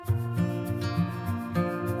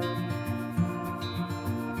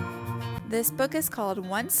This book is called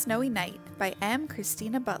One Snowy Night by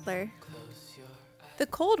Christina Butler. The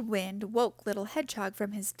cold wind woke Little Hedgehog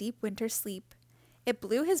from his deep winter sleep. It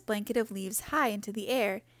blew his blanket of leaves high into the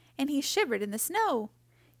air, and he shivered in the snow.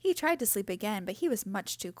 He tried to sleep again, but he was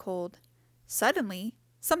much too cold. Suddenly,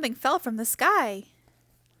 something fell from the sky.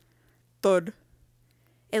 Thud!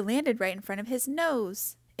 It landed right in front of his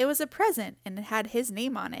nose. It was a present, and it had his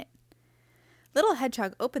name on it. Little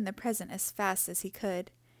Hedgehog opened the present as fast as he could.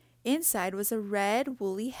 Inside was a red,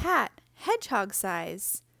 woolly hat, hedgehog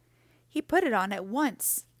size. He put it on at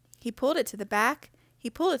once. He pulled it to the back,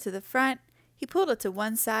 he pulled it to the front, he pulled it to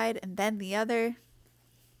one side and then the other.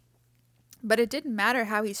 But it didn't matter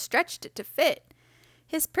how he stretched it to fit.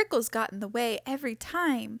 His prickles got in the way every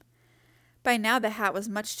time. By now the hat was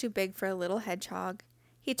much too big for a little hedgehog.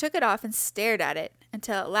 He took it off and stared at it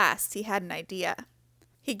until at last he had an idea.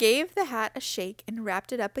 He gave the hat a shake and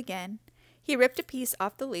wrapped it up again. He ripped a piece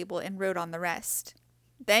off the label and wrote on the rest.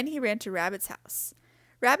 Then he ran to Rabbit's house.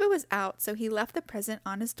 Rabbit was out, so he left the present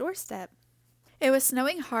on his doorstep. It was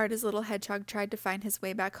snowing hard as Little Hedgehog tried to find his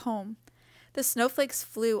way back home. The snowflakes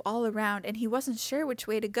flew all around, and he wasn't sure which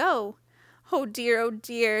way to go. Oh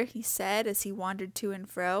dear, he said as he wandered to and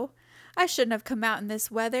fro. I shouldn't have come out in this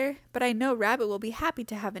weather, but I know Rabbit will be happy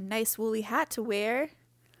to have a nice woolly hat to wear.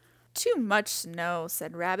 Too much snow,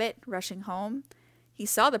 said Rabbit, rushing home. He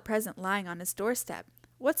saw the present lying on his doorstep.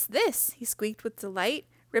 What's this? He squeaked with delight,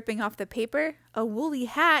 ripping off the paper. A woolly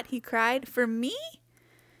hat, he cried. For me?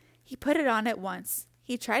 He put it on at once.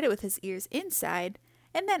 He tried it with his ears inside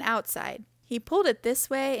and then outside. He pulled it this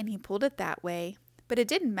way and he pulled it that way. But it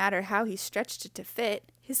didn't matter how he stretched it to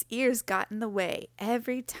fit. His ears got in the way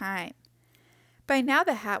every time. By now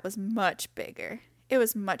the hat was much bigger. It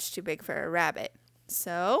was much too big for a rabbit.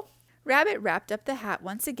 So Rabbit wrapped up the hat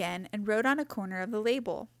once again and wrote on a corner of the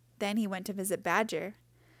label. Then he went to visit Badger.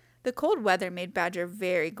 The cold weather made Badger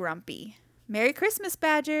very grumpy. Merry Christmas,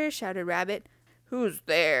 Badger, shouted Rabbit. Who's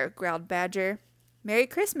there? Growled Badger. Merry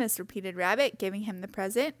Christmas, repeated Rabbit, giving him the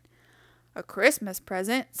present. A Christmas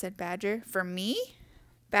present, said Badger. For me?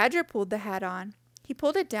 Badger pulled the hat on. He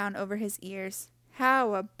pulled it down over his ears.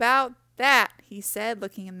 How about that? He said,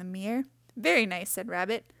 looking in the mirror. Very nice, said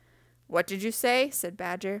Rabbit. What did you say? Said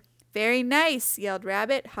Badger. Very nice, yelled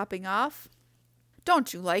Rabbit, hopping off.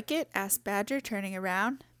 Don't you like it? Asked Badger, turning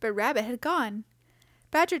around. But Rabbit had gone.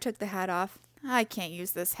 Badger took the hat off. I can't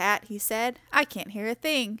use this hat, he said. I can't hear a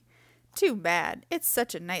thing. Too bad. It's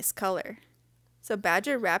such a nice color. So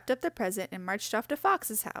Badger wrapped up the present and marched off to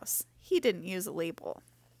Fox's house. He didn't use a label.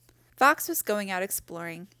 Fox was going out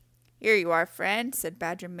exploring. Here you are, friend, said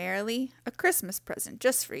Badger merrily. A Christmas present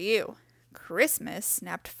just for you. Christmas?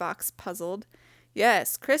 Snapped Fox, puzzled.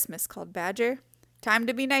 Yes, Christmas, called Badger. Time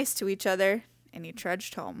to be nice to each other. And he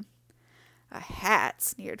trudged home. A hat,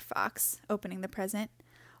 sneered Fox, opening the present.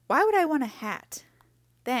 Why would I want a hat?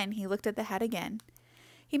 Then he looked at the hat again.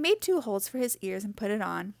 He made 2 holes for his ears and put it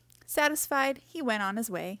on. Satisfied, he went on his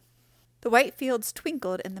way. The white fields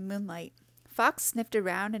twinkled in the moonlight. Fox sniffed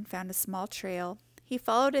around and found a small trail. He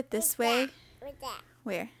followed it this way. Where's that?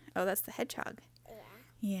 Where? Oh, that's the hedgehog.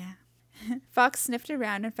 Yeah. Fox sniffed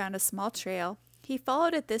around and found a small trail. He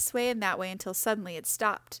followed it this way and that way until suddenly it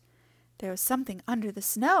stopped. There was something under the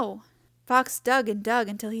snow. Fox dug and dug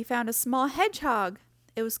until he found a small hedgehog.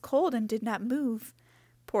 It was cold and did not move.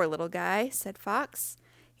 Poor little guy, said Fox.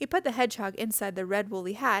 He put the hedgehog inside the red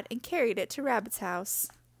woolly hat and carried it to Rabbit's house.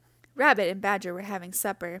 Rabbit and Badger were having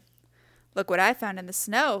supper. Look what I found in the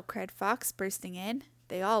snow, cried Fox, bursting in.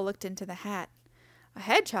 They all looked into the hat. A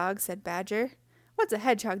hedgehog, said Badger. What's a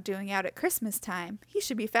hedgehog doing out at Christmas time? He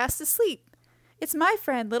should be fast asleep. It's my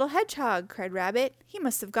friend, Little Hedgehog, cried Rabbit. He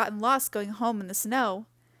must have gotten lost going home in the snow.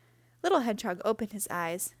 Little Hedgehog opened his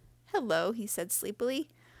eyes. Hello, he said sleepily.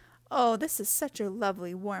 Oh, this is such a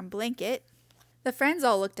lovely warm blanket. The friends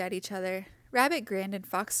all looked at each other. Rabbit grinned and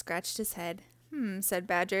Fox scratched his head. Said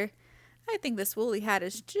Badger. I think this woolly hat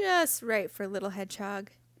is just right for Little Hedgehog.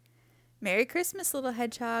 Merry Christmas, Little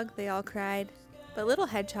Hedgehog, they all cried. But Little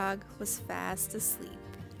Hedgehog was fast asleep.